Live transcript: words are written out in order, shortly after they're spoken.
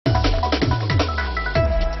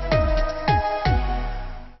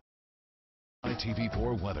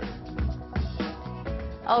TV4 weather.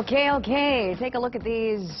 Okay. Take a look at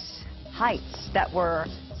these heights that were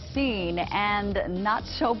seen and not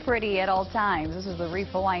so pretty at all times. This is the Reef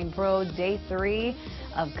Hawaiian Pro Day 3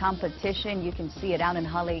 of competition. You can see it out in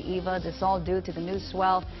Haleiwa. This all due to the new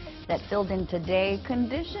swell that filled in today.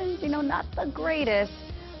 Conditions, not the greatest.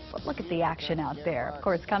 But look at the action out there. Of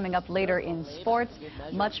course, coming up later in sports,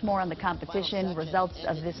 much more on the competition, results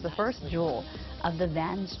of this, the first jewel of the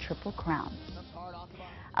Vans Triple Crown.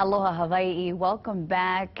 Aloha Hawaii, welcome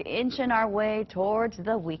back, inching our way towards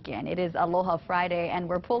the weekend. It is Aloha Friday, and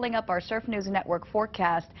we're pulling up our Surf News Network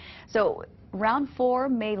forecast. So round 4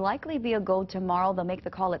 may likely be a go tomorrow. They'll make the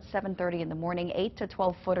call at 7:30 in the morning, 8 to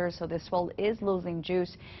 12 footers, so this swell is losing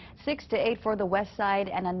juice. 6 to 8 for the west side,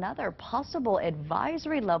 and another possible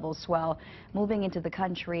advisory level swell moving into the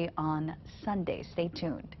country on Sunday. Stay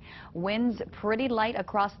tuned. Winds pretty light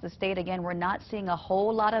across the state. Again, we're not seeing a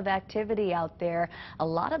whole lot of activity out there. A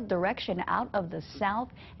lot of direction out of the south,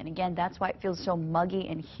 and again, that's why it feels so muggy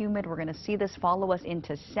and humid. We're going to see this follow us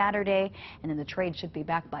into Saturday, and then the trade should be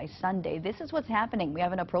back by Sunday. This is what's happening. We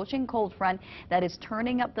have an approaching cold front that is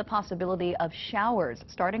turning up the possibility of showers,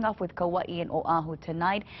 starting off with Kauai and Oahu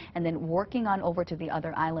tonight, and then working on over to the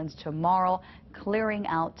other islands tomorrow, clearing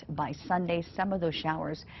out by Sunday. Some of those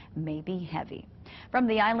showers may be heavy. From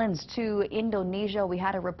the islands to Indonesia, we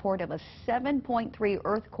had a report of a 7.3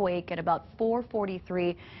 earthquake at about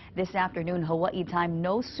 4:43 this afternoon Hawaii time.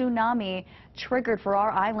 No tsunami triggered for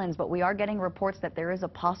our islands, but we are getting reports that there is a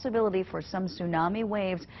possibility for some tsunami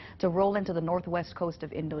waves to roll into the northwest coast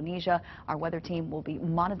of Indonesia. Our weather team will be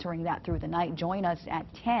monitoring that through the night. Join us at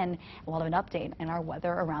 10. We'll have an update in our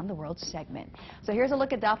Weather Around the World segment. So here's a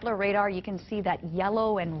look at Doppler radar. You can see that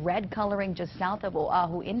yellow and red coloring just south of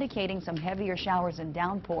Oahu, indicating some heavier showers and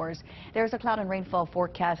downpours. There's a cloud and rainfall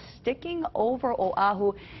forecast sticking over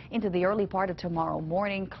Oahu into the early part of tomorrow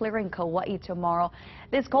morning, clearing Kauai tomorrow.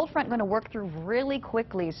 This cold front going to work through really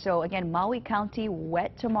quickly. So again, Maui County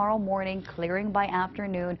wet tomorrow morning, clearing by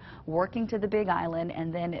afternoon, working to the Big Island,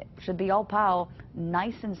 and then it should be all pow,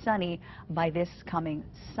 nice and sunny by this coming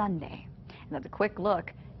Sunday. And that's a quick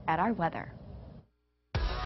look at our weather.